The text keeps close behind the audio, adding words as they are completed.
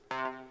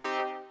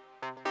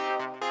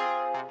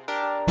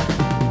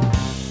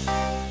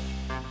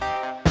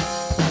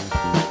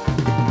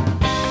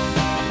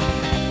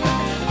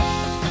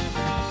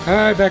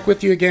Hi, back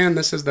with you again.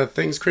 This is the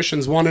Things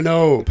Christians Want to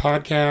Know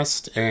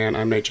podcast, and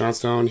I'm Nate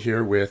Johnstone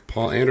here with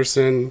Paul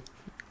Anderson.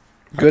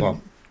 Hi,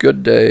 Paul.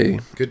 Good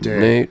day. Good day.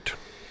 Nate.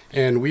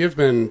 And we have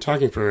been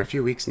talking for a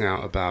few weeks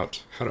now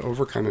about how to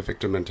overcome a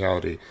victim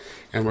mentality,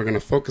 and we're going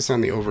to focus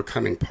on the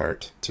overcoming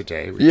part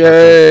today.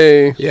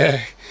 Yay!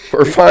 Yeah.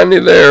 We're finally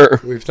there.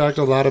 We've talked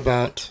a lot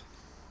about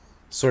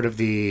sort of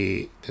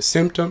the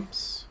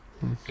symptoms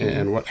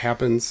and what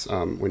happens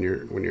when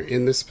you're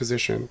in this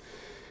position.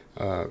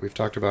 We've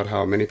talked about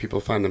how many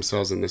people find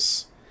themselves in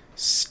this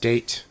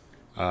state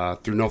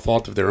through no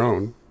fault of their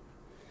own,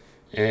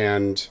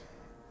 and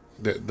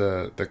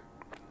the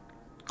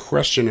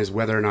question is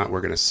whether or not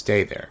we're going to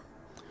stay there,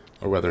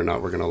 or whether or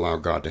not we're going to allow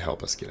God to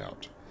help us get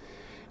out.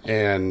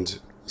 And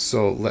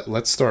so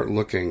let's start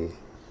looking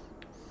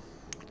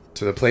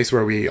to the place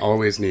where we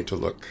always need to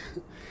look,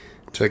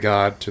 to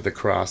God, to the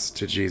cross,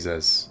 to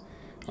Jesus,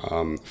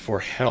 for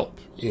help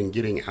in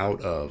getting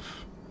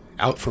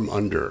out from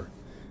under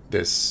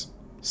this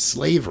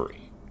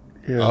slavery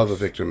of a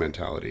victim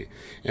mentality.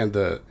 And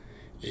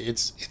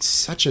it's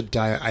such a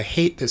I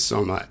hate this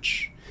so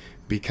much,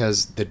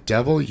 because the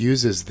devil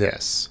uses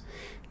this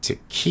to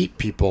keep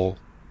people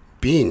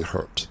being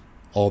hurt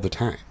all the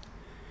time.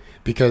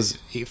 Because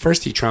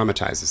first he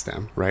traumatizes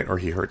them, right? Or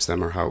he hurts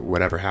them, or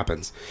whatever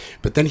happens.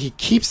 But then he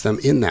keeps them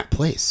in that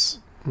place.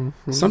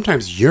 Mm-hmm.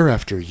 Sometimes year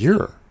after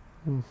year.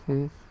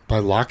 Mm-hmm.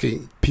 By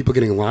people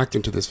getting locked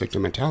into this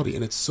victim mentality.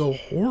 And it's so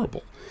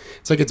horrible.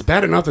 It's like, it's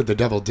bad enough that the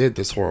devil did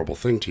this horrible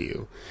thing to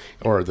you,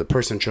 or the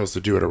person chose to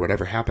do it, or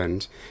whatever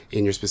happened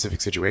in your specific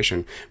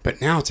situation.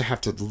 But now to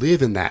have to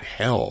live in that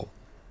hell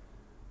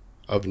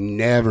of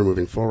never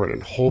moving forward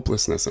and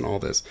hopelessness and all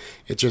this,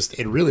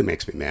 it really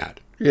makes me mad.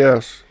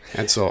 Yes.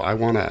 And so I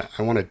want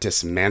to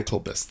dismantle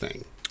this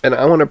thing. And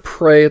I want to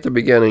pray at the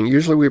beginning.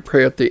 Usually we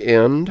pray at the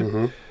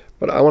end,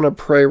 but I want to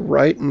pray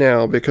right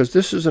now, because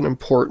this is an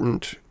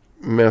important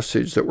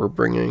message that we're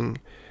bringing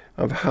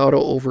of how to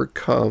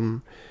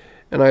overcome.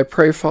 And I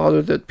pray,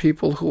 Father, that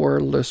people who are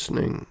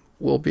listening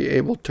will be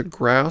able to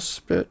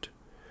grasp it,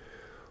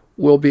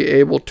 will be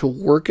able to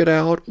work it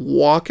out,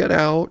 walk it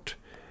out,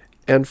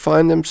 and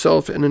find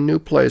themselves in a new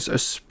place,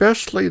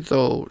 especially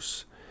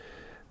those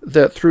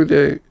that through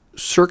the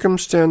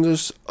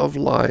circumstances of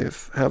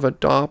life have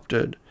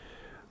adopted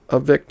a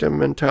victim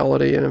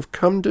mentality and have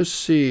come to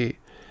see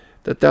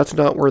that that's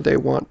not where they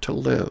want to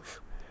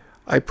live.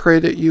 I pray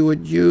that you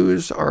would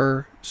use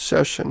our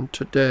session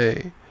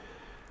today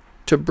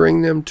to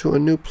bring them to a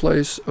new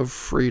place of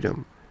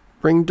freedom.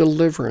 Bring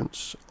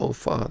deliverance, O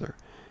Father,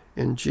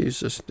 in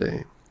Jesus'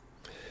 name.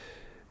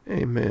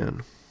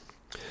 Amen.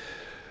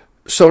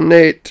 So,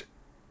 Nate,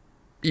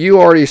 you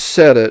already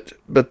said it,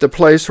 but the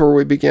place where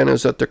we begin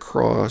is at the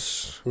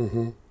cross.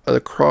 Mm-hmm. The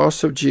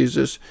cross of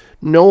Jesus.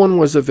 No one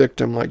was a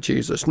victim like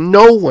Jesus.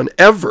 No one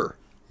ever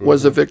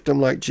was a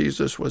victim like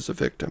Jesus was a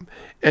victim.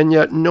 And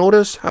yet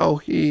notice how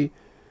he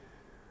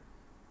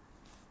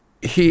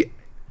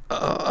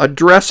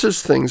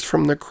addresses things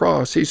from the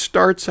cross. He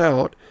starts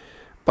out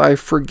by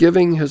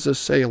forgiving his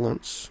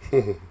assailants.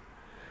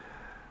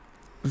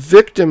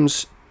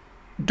 Victims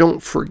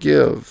don't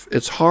forgive.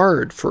 It's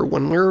hard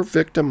when we're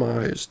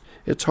victimized.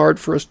 It's hard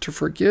for us to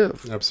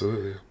forgive.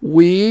 Absolutely.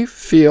 We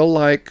feel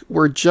like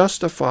we're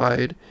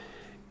justified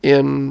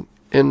in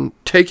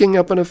taking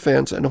up an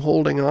offense and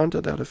holding on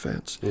to that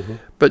offense. Mm-hmm.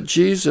 But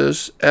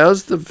Jesus,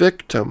 as the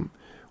victim,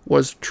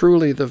 was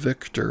truly the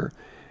victor.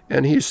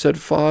 And he said,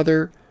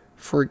 Father,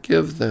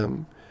 forgive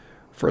them,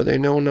 for they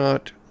know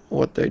not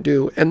what they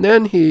do. And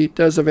then he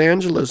does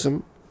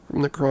evangelism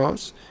from the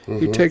cross.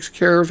 Mm-hmm. He takes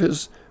care of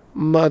his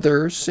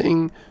mother,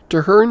 seeing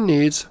to her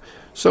needs.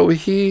 So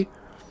he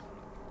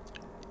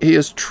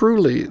is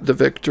truly the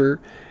victor.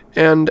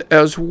 And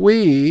as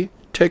we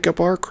take up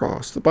our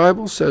cross, the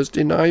Bible says,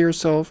 deny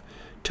yourself,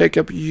 take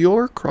up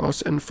your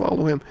cross and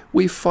follow him.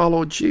 We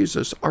follow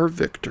Jesus, our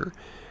victor,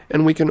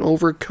 and we can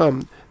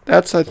overcome.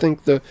 That's, I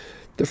think, the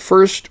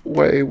first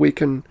way we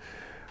can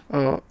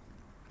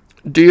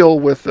deal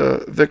with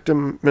the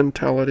victim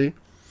mentality.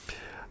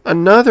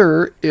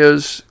 Another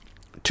is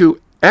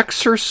to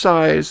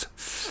exercise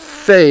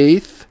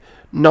faith,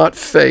 not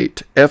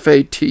fate,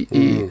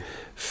 F-A-T-E.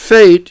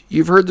 Fate,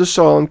 you've heard the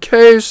song,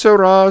 Que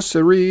sera,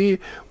 seri,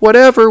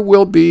 whatever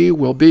will be,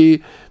 will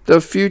be. The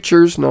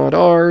future's not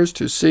ours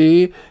to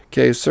see.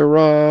 Que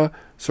sera,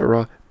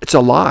 sera. It's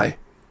a lie.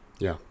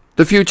 Yeah.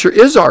 The future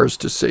is ours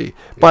to see. Yeah.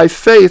 By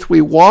faith,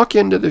 we walk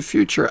into the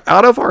future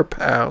out of our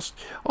past,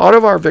 out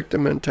of our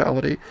victim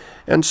mentality.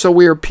 And so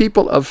we are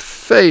people of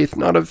faith,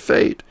 not of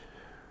fate.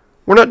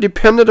 We're not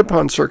dependent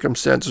upon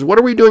circumstances. What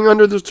are we doing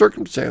under the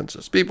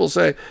circumstances? People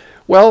say,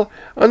 well,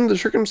 under the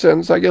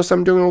circumstances, I guess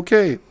I'm doing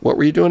okay. What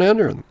were you doing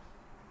under them?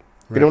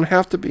 Right. We don't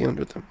have to be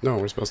under them. No,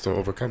 we're supposed to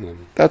overcome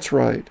them. That's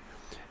right.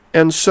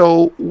 And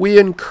so we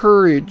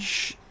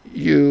encourage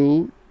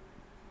you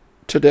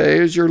today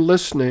as you're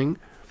listening.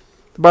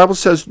 The Bible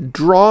says,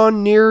 draw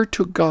near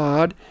to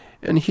God,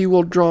 and he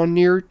will draw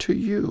near to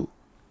you.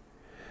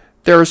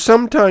 There are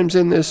sometimes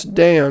in this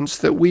dance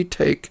that we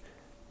take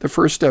the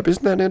first step.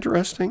 Isn't that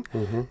interesting?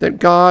 Mm-hmm. That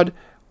God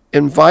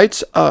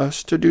invites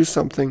us to do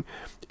something.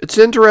 It's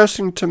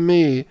interesting to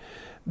me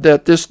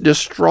that this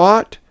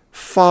distraught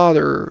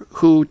father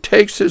who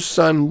takes his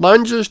son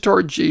lunges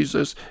toward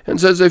Jesus and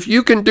says, if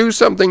you can do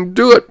something,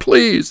 do it,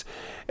 please.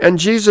 And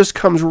Jesus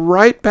comes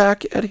right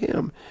back at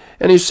him.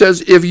 And he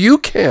says, if you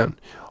can,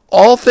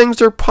 all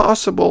things are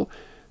possible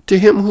to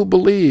him who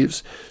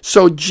believes.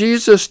 So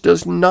Jesus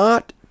does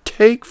not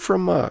take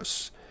from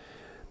us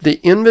the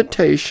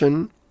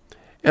invitation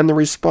and the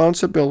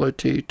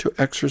responsibility to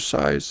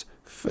exercise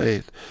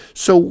faith.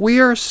 So we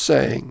are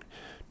saying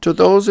to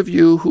those of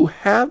you who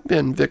have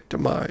been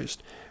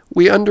victimized,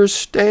 we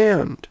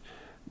understand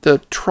the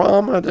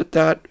trauma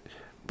that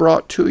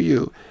brought to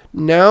you.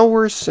 Now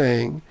we're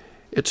saying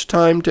it's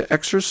time to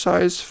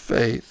exercise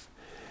faith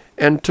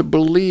and to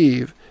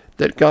believe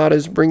that God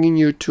is bringing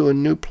you to a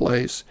new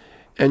place,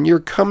 and you're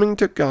coming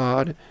to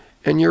God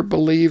and you're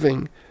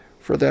believing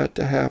for that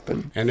to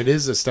happen. And it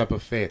is a step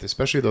of faith,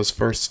 especially those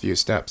first few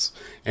steps.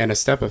 And a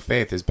step of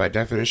faith is by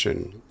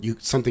definition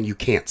something you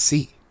can't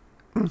see.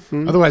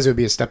 Mm-hmm. Otherwise, it would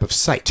be a step of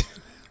sight.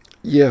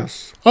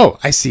 Yes. Oh,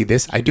 I see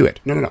this, I do it.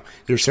 No.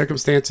 Your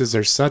circumstances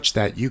are such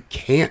that you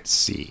can't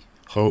see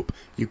hope.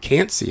 You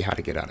can't see how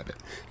to get out of it.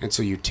 And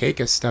so you take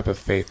a step of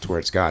faith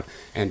towards God.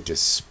 And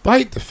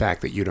despite the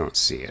fact that you don't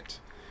see it,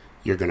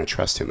 you're going to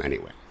trust him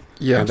anyway.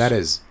 Yes. And that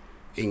is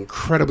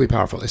incredibly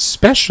powerful,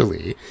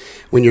 especially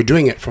when you're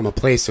doing it from a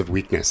place of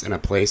weakness and a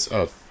place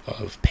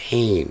of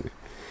pain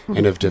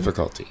and of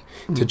difficulty.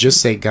 Mm-hmm. To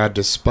just say, God,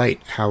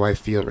 despite how I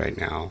feel right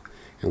now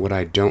and what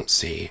I don't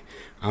see,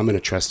 I'm going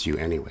to trust you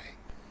anyway.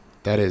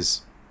 That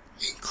is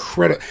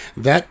incredible.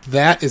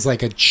 That is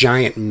like a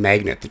giant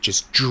magnet that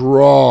just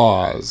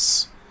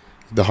draws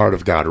the heart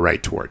of God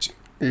right towards you.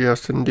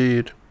 Yes,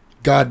 indeed.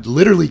 God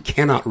literally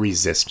cannot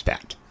resist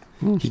that.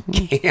 He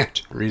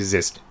can't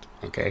resist it.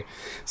 Okay,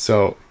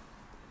 so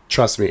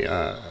trust me,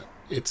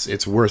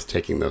 it's worth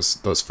taking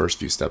those first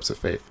few steps of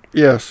faith.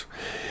 Yes,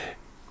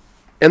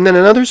 and then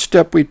another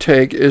step we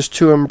take is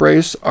to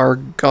embrace our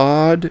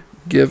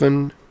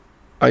God-given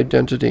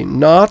identity,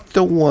 not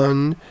the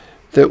one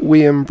that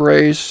we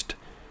embraced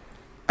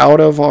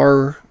out of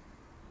our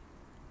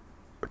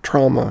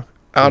trauma,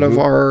 out of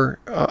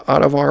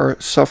our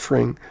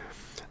suffering.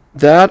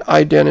 That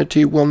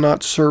identity will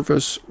not serve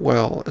us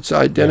well. It's the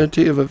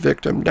identity of a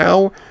victim.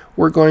 Now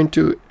we're going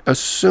to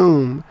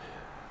assume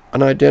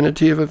an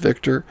identity of a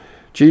victor.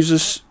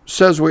 Jesus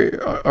says,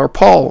 or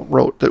Paul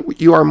wrote, that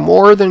you are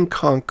more than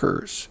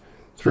conquerors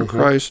through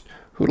Christ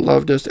who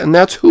loved us. And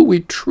that's who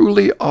we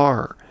truly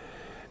are.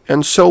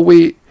 And so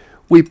we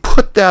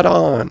put that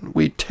on.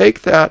 We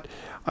take that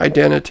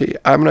identity.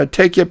 I'm going to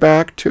take you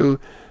back to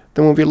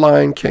the movie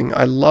Lion King.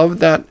 I love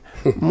that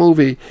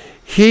movie.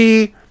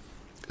 He,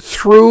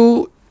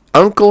 through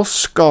Uncle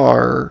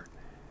Scar,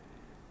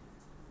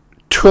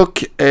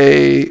 took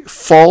a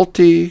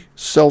faulty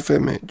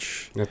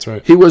self-image. That's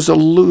right. He was a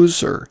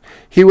loser.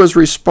 He was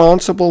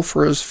responsible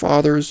for his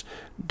father's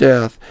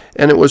death,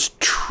 and it was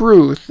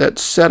truth that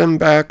set him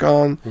back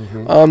on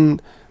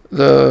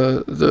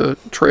the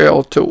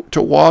trail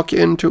to walk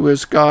into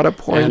his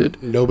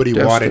God-appointed and nobody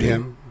destiny. Wanted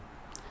him.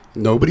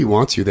 Nobody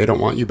wants you. They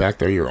don't want you back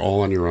there. You're all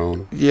on your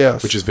own.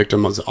 Yes. Which is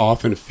victims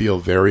often feel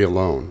very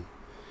alone.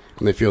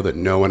 And they feel that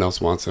no one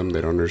else wants them.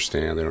 They don't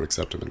understand. They don't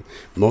accept them. And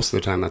most of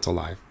the time, that's a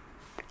lie.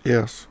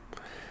 Yes.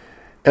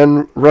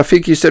 And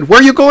Rafiki said, "Where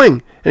are you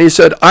going?" And he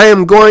said, "I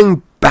am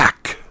going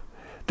back."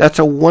 That's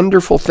a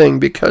wonderful thing,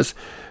 because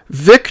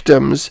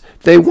victims,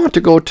 they want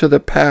to go to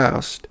the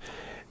past.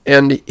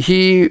 And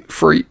he,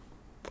 for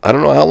I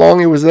don't know how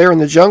long he was there in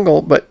the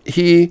jungle, but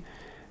he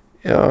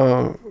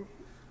led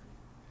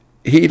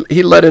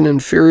an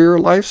inferior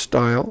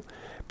lifestyle.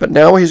 But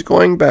now he's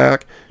going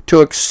back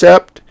to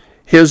accept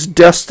his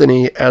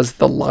destiny as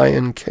the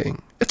Lion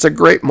King. It's a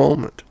great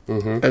moment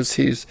as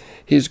he's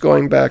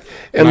going back.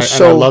 And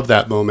I love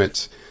that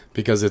moment,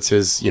 because it's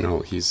his,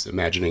 he's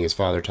imagining his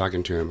father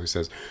talking to him, who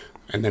says,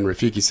 and then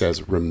Rafiki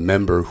says,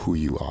 remember who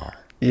you are.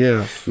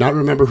 Yes. Not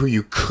remember who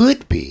you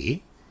could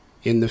be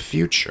in the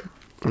future.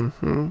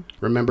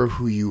 Remember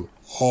who you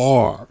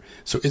are.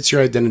 So it's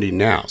your identity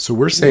now. So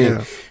we're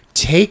saying,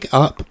 take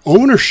up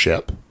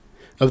ownership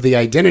of the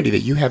identity that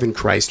you have in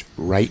Christ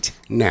right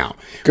now.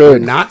 Good.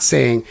 We're not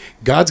saying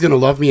God's going to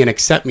love me and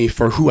accept me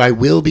for who I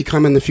will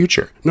become in the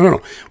future.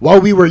 No.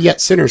 While we were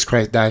yet sinners,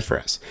 Christ died for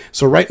us.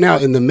 So right now,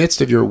 in the midst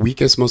of your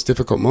weakest, most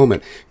difficult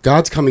moment,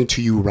 God's coming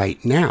to you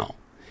right now.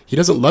 He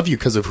doesn't love you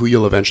because of who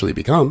you'll eventually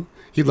become.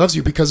 He loves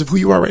you because of who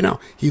you are right now.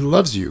 He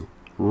loves you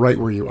right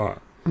where you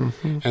are.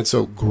 And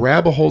so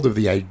grab a hold of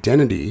the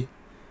identity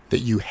that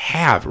you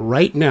have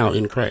right now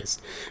in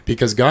Christ,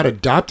 because God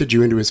adopted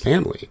you into his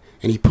family,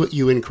 and he put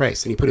you in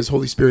Christ, and he put his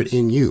Holy Spirit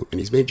in you,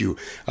 and he's made you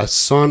a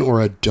son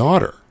or a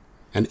daughter,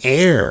 an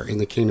heir in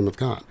the kingdom of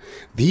God.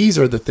 These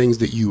are the things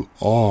that you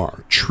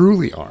are,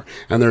 truly are.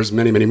 And there's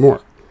many, many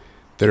more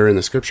that are in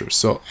the scriptures.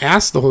 So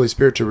ask the Holy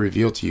Spirit to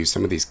reveal to you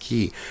some of these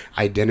key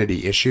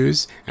identity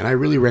issues. And I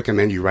really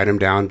recommend you write them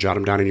down, jot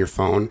them down in your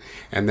phone,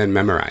 and then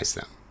memorize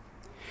them.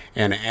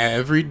 And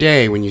every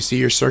day when you see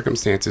your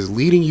circumstances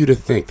leading you to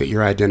think that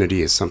your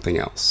identity is something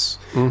else,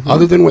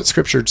 other than what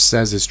Scripture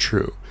says is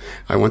true,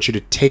 I want you to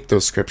take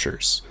those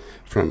scriptures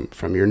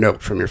from your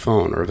note, from your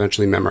phone, or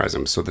eventually memorize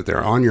them so that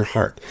they're on your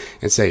heart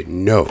and say,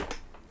 no,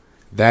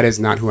 that is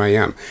not who I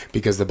am.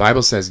 Because the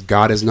Bible says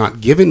God has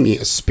not given me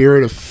a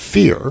spirit of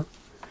fear,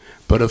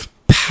 but of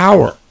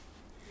power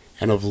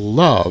and of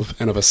love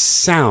and of a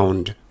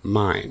sound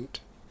mind.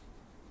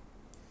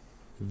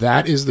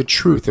 That is the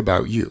truth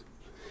about you.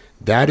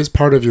 That is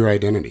part of your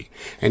identity.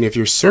 And if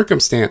your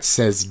circumstance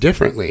says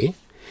differently,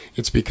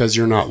 it's because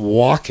you're not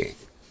walking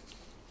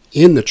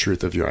in the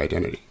truth of your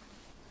identity.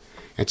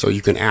 And so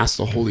you can ask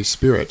the Holy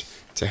Spirit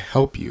to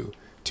help you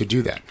to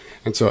do that.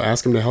 And so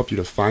ask him to help you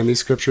to find these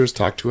scriptures,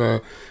 talk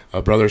to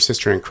a brother or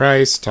sister in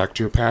Christ, talk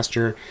to a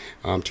pastor,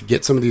 to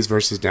get some of these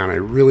verses down. I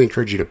really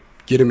encourage you to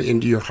get them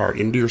into your heart,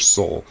 into your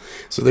soul,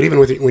 so that even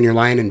when you're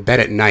lying in bed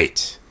at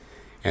night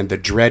and the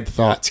dread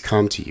thoughts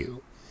come to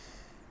you,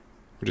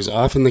 which is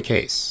often the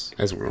case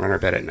as we're on our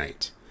bed at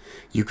night,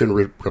 you can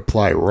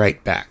reply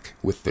right back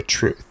with the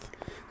truth.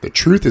 The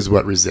truth is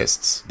what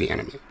resists the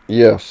enemy.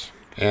 Yes.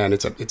 And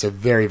it's a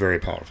very, very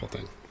powerful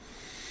thing.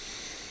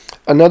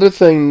 Another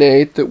thing,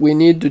 Nate, that we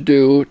need to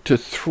do to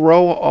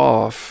throw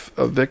off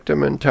a victim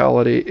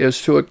mentality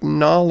is to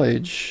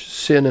acknowledge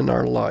sin in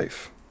our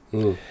life.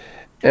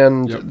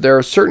 And there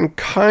are certain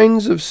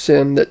kinds of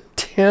sin that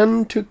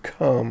tend to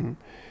come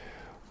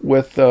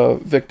with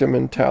victim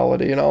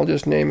mentality, and I'll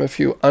just name a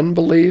few.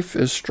 Unbelief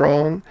is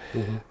strong.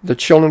 The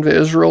children of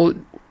Israel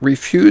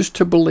refused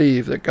to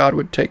believe that God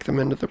would take them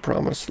into the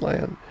promised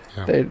land.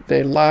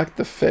 They lacked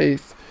the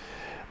faith.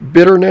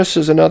 Bitterness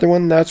is another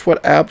one. That's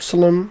what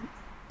Absalom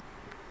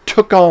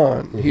took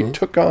on. He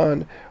took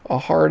on a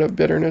heart of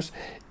bitterness.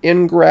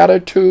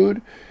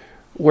 Ingratitude,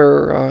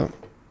 where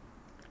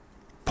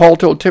Paul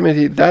told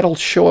Timothy, that'll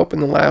show up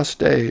in the last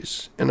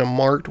days in a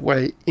marked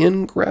way.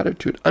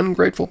 Ingratitude,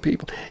 ungrateful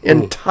people.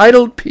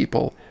 Entitled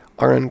people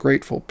are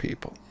ungrateful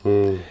people.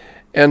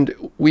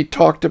 And we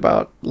talked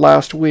about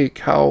last week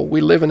how we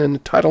live in an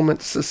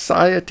entitlement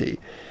society.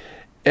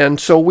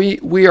 And so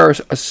we are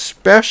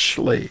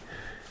especially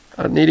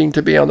needing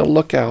to be on the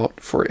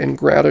lookout for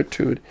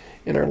ingratitude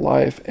in our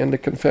life and to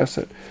confess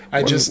it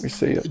when we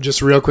see it.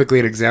 Just real quickly,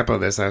 an example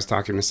of this, I was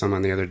talking to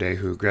someone the other day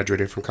who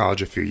graduated from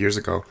college a few years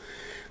ago,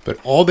 but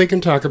all they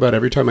can talk about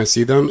every time I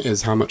see them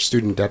is how much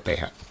student debt they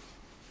have.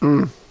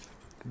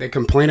 They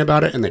complain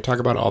about it and they talk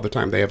about it all the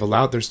time. They have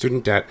allowed their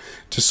student debt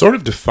to sort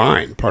of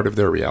define part of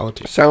their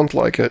reality. Sounds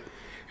like it.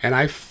 And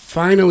I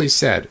finally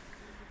said,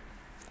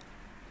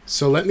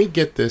 so let me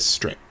get this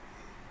straight.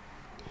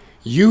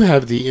 You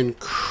have the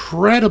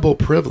incredible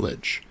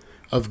privilege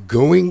of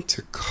going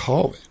to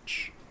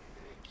college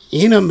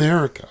in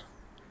America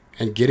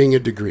and getting a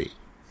degree.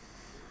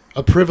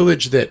 A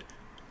privilege that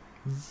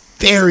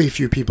very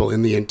few people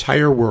in the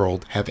entire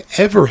world have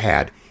ever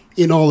had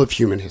in all of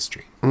human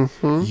history.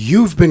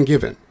 You've been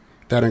given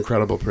that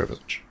incredible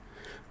privilege.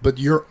 But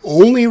your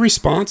only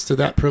response to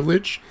that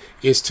privilege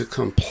is to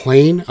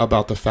complain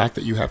about the fact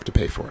that you have to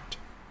pay for it.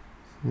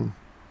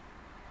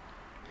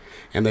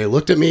 And they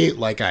looked at me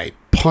like I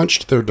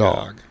punched their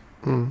dog.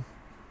 And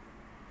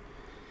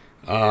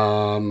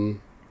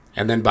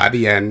then by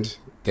the end,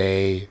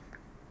 they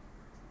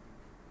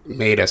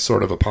made a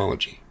sort of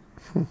apology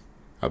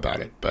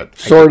about it, but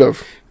sort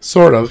of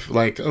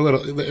like a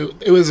little.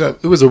 It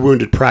was a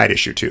wounded pride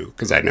issue too,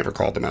 because I'd never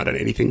called them out on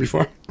anything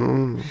before.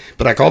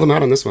 But I called them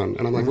out on this one,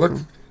 and I'm like, look,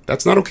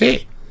 that's not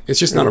okay. It's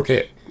just not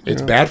okay.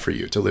 It's bad for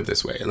you to live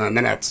this way. And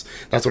then that's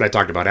what I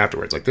talked about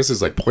afterwards. Like, this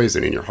is like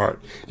poison in your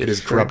heart. It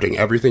is corrupting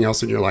everything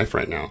else in your life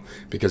right now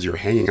because you're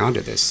hanging on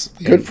to this.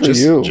 Good for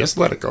you. Just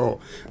let it go.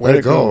 Let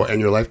it go.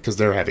 And your life, because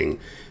they're having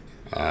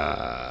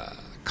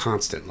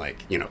constant,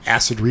 like,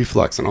 acid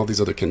reflux and all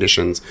these other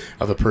conditions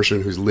of a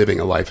person who's living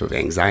a life of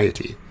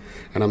anxiety.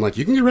 And I'm like,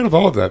 you can get rid of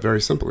all of that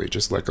very simply.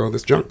 Just let go of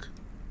this junk.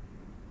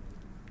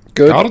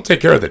 Good. God will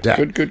take care of the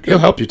debt. Good. He'll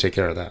help you take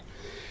care of that.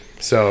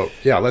 So,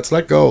 yeah, let's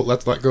let go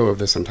of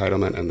this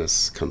entitlement and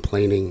this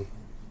complaining.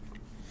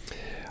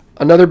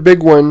 Another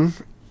big one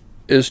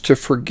is to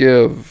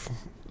forgive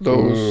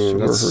those who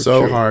hurt you. That's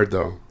so hard,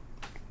 though.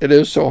 It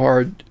is so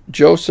hard.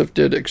 Joseph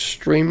did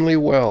extremely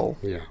well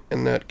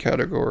in that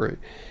category.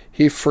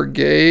 He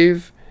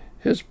forgave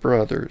his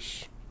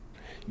brothers.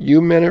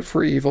 You meant it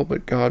for evil,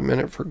 but God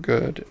meant it for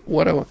good.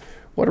 What a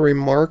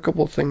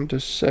remarkable thing to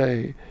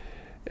say.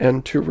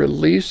 And to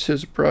release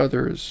his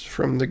brothers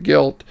from the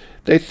guilt.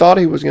 They thought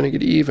he was going to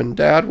get even.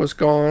 Dad was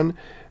gone,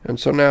 and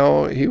so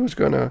now he was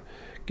going to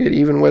get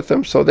even with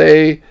them. So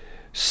they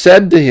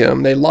said to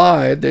him, they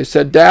lied. They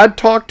said, Dad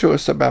talked to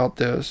us about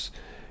this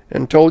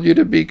and told you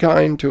to be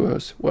kind to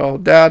us. Well,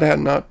 Dad had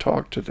not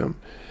talked to them,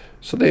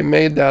 so they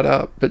made that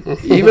up.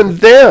 But even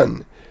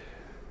then,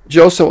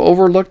 Joseph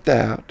overlooked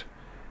that,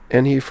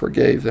 and he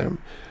forgave them.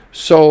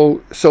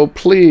 So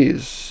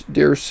please,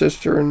 dear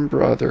sister and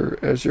brother,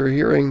 as you're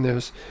hearing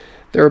this,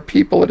 there are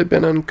people that have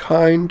been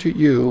unkind to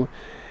you,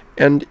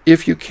 and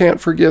if you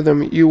can't forgive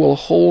them, you will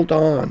hold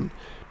on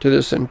to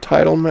this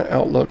entitlement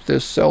outlook,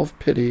 this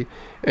self-pity,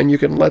 and you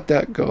can let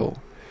that go.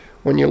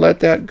 When you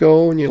let that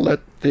go and you let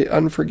the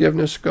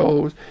unforgiveness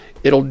go,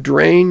 it'll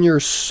drain your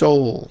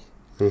soul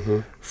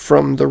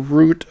from the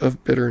root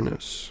of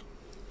bitterness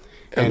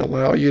and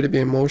allow you to be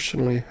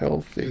emotionally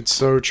healthy. It's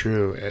so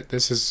true.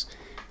 This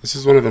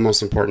is one of the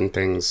most important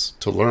things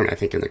to learn, I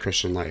think, in the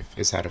Christian life,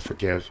 is how to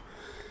forgive.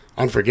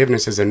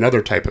 Unforgiveness is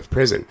another type of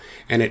prison,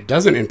 and it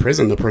doesn't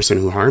imprison the person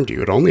who harmed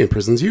you. It only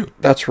imprisons you.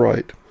 That's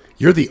right.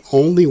 You're the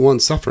only one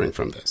suffering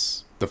from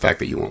this, the fact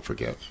that you won't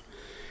forgive.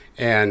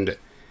 And,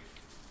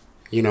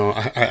 you know,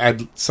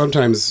 I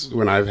sometimes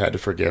when I've had to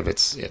forgive,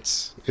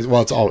 it's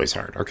always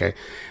hard, okay?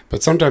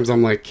 But sometimes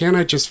I'm like, can't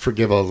I just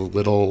forgive a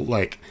little?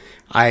 Like,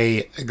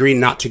 I agree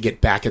not to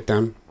get back at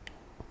them.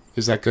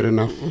 Is that good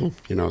enough?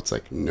 You know, it's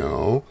like,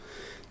 no.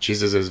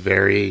 Jesus is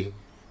very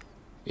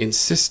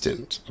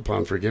insistent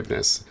upon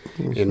forgiveness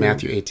in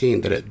Matthew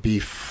 18, that it be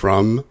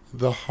from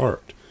the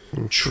heart.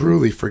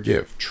 Truly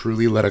forgive.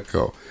 Truly let it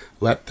go.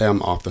 Let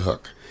them off the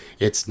hook.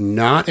 It's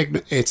not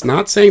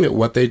saying that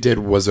what they did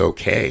was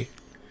okay.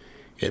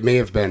 It may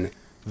have been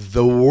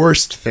the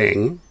worst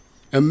thing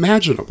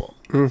imaginable.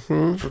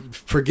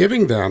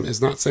 Forgiving them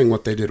is not saying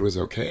what they did was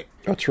okay.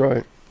 That's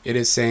right. It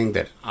is saying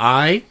that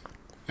I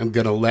am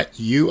going to let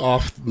you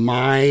off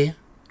my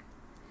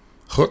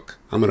hook.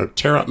 I'm going to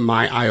tear up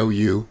my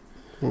IOU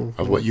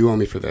of what you owe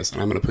me for this,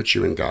 and I'm going to put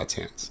you in God's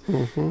hands.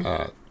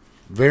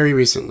 Very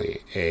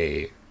recently,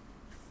 a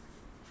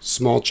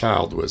small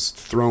child was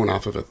thrown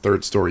off of a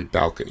third-story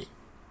balcony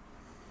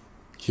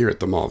here at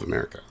the Mall of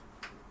America.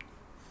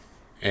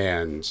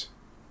 And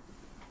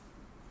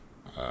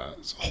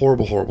it's a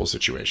horrible, horrible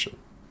situation.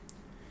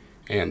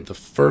 And the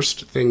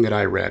first thing that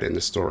I read in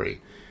the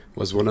story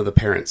was one of the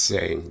parents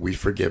saying, "We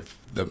forgive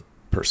the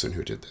person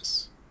who did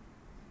this."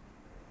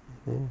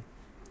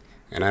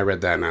 And I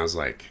read that and I was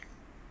like,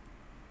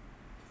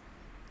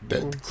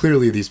 that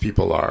clearly these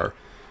people are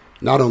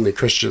not only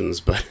Christians,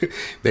 but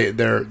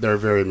they're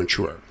very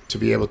mature to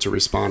be able to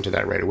respond to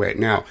that right away.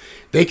 Now,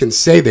 they can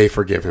say they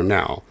forgive him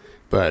now,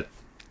 but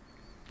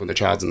when the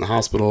child's in the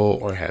hospital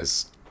or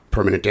has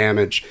permanent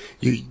damage,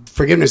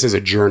 forgiveness is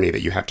a journey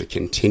that you have to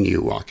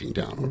continue walking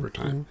down over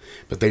time.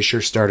 But they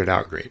sure started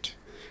out great.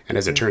 And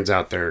as it turns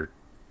out, they're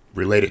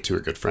related to a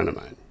good friend of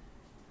mine.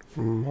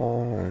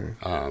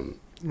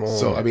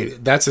 So, I mean,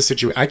 that's a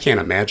situation. I can't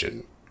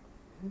imagine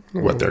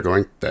what they're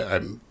going. I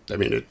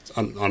mean, it's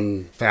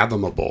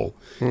unfathomable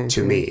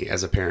to me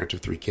as a parent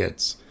of 3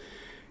 kids,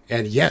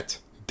 and yet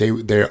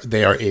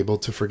they are able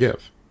to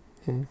forgive,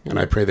 and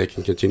I pray they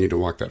can continue to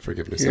walk that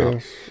forgiveness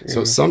out.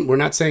 So, we're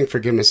not saying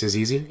forgiveness is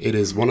easy. It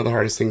is one of the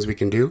hardest things we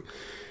can do,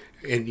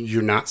 and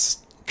you're not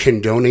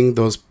condoning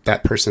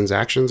that person's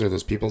actions or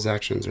those people's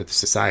actions or the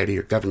society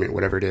or government,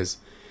 whatever it is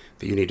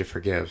that you need to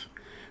forgive.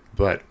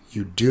 But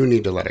you do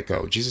need to let it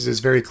go. Jesus is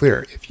very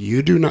clear. If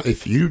you do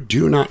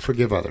not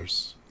forgive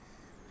others,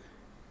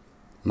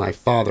 my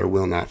Father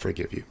will not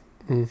forgive you.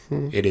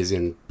 It is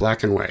in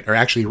black and white, or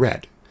actually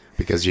red,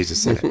 because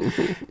Jesus said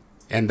it.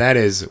 And that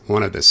is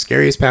one of the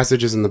scariest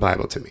passages in the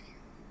Bible to me.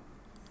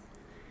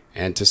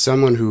 And to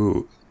someone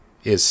who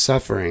is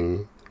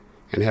suffering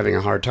and having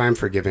a hard time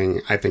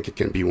forgiving, I think it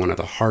can be one of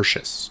the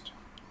harshest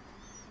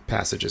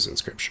passages in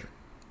Scripture.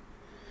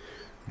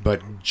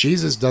 But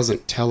Jesus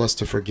doesn't tell us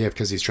to forgive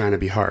because he's trying to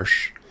be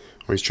harsh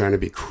or he's trying to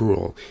be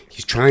cruel.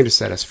 He's trying to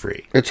set us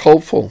free. It's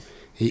hopeful.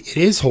 It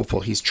is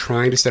hopeful. He's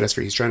trying to set us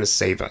free. He's trying to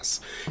save us.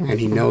 And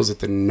he knows that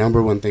the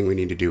number one thing we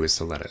need to do is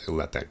to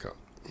let that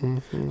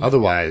go.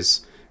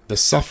 Otherwise, the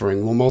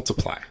suffering will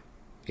multiply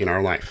in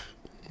our life.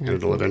 And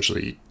it'll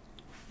eventually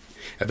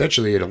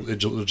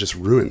it'll just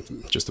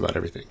ruin just about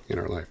everything in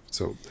our life.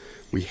 So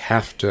we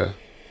have to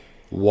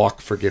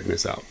walk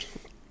forgiveness out.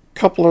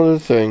 Couple other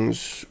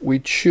things. We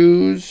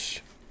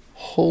choose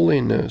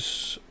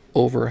holiness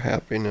over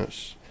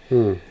happiness.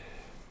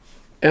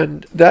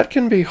 And that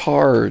can be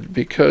hard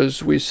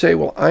because we say,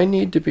 well, I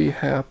need to be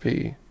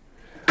happy.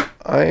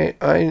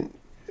 And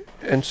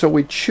so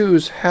we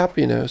choose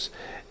happiness,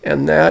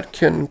 and that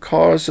can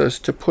cause us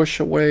to push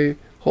away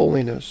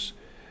holiness,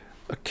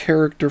 a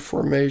character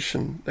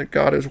formation that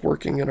God is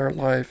working in our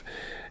life.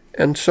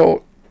 And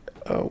so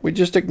we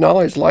just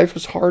acknowledge life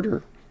is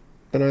harder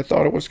than I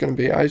thought it was going to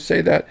be. I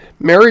say that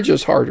marriage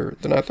is harder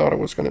than I thought it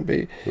was going to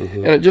be.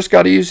 And it just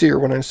got easier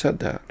when I said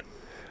that.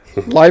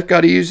 Life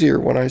got easier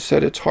when I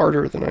said it's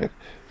harder than I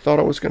thought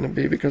it was going to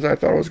be, because I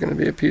thought it was going to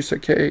be a piece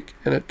of cake,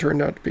 and it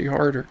turned out to be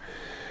harder.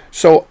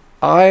 So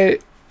I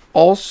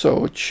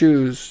also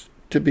choose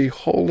to be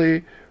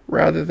holy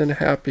rather than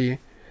happy,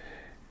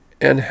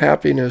 and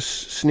happiness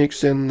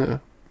sneaks in the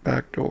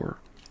back door.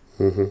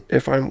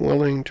 If I'm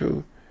willing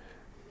to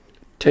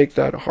take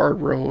that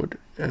hard road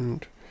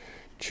and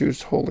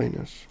choose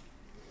holiness.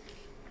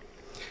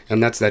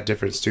 And that's that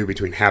difference, too,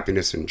 between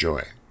happiness and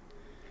joy.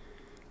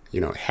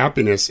 You know,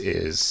 happiness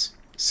is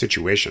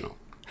situational.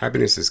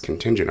 Happiness is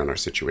contingent on our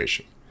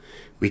situation.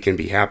 We can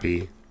be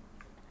happy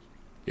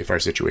if our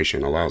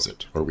situation allows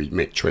it, or we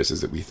make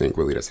choices that we think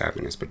will lead us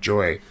happiness. But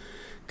joy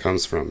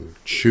comes from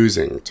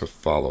choosing to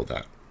follow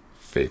that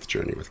faith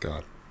journey with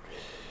God.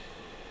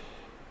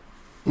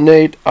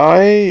 Nate,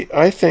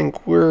 I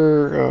think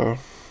we're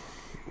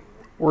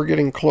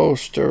getting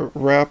close to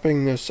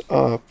wrapping this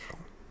up.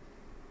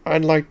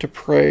 I'd like to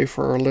pray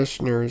for our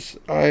listeners.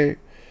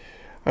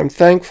 I'm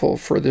thankful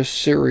for this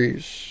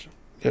series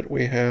that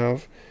we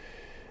have,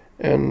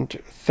 and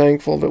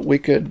thankful that we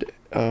could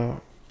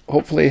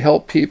hopefully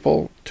help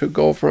people to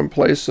go from a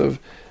place of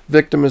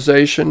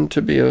victimization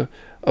to be a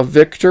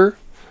victor.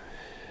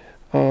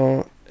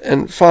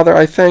 And Father,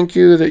 I thank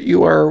you that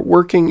you are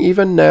working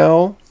even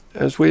now,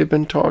 as we have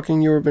been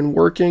talking. You have been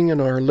working in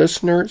our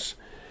listeners,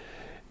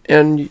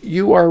 and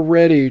you are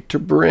ready to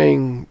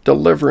bring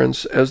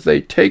deliverance as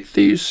they take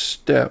these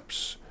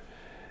steps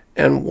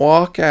and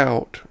walk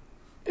out.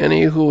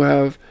 Any who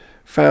have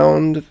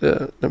found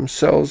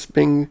themselves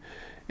being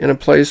in a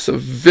place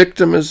of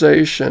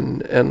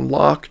victimization and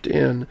locked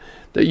in,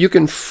 that you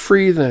can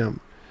free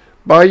them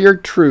by your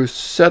truth,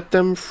 set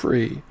them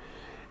free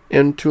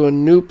into a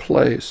new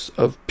place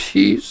of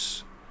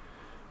peace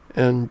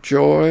and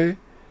joy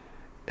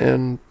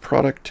and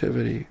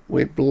productivity.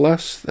 We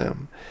bless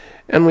them,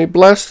 and we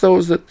bless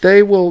those that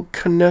they will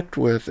connect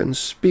with and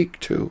speak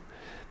to,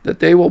 that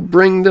they will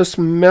bring this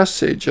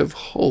message of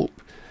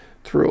hope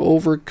through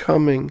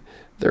overcoming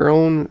their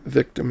own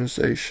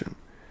victimization.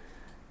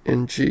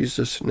 In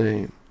Jesus'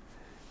 name,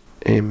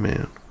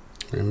 amen.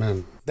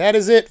 Amen. That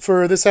is it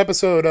for this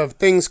episode of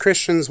Things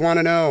Christians Want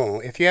to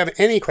Know. If you have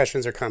any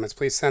questions or comments,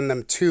 please send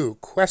them to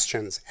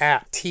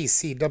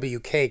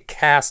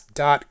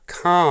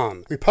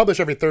questions@tcwkcast.com. We publish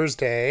every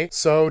Thursday,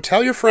 so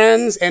tell your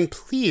friends and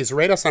please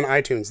rate us on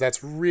iTunes.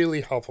 That's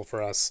really helpful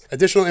for us.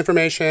 Additional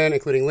information,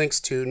 including links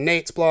to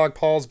Nate's blog,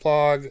 Paul's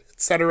blog,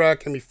 etc.,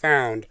 can be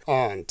found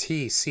on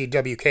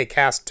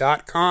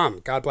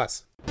tcwkcast.com. God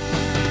bless.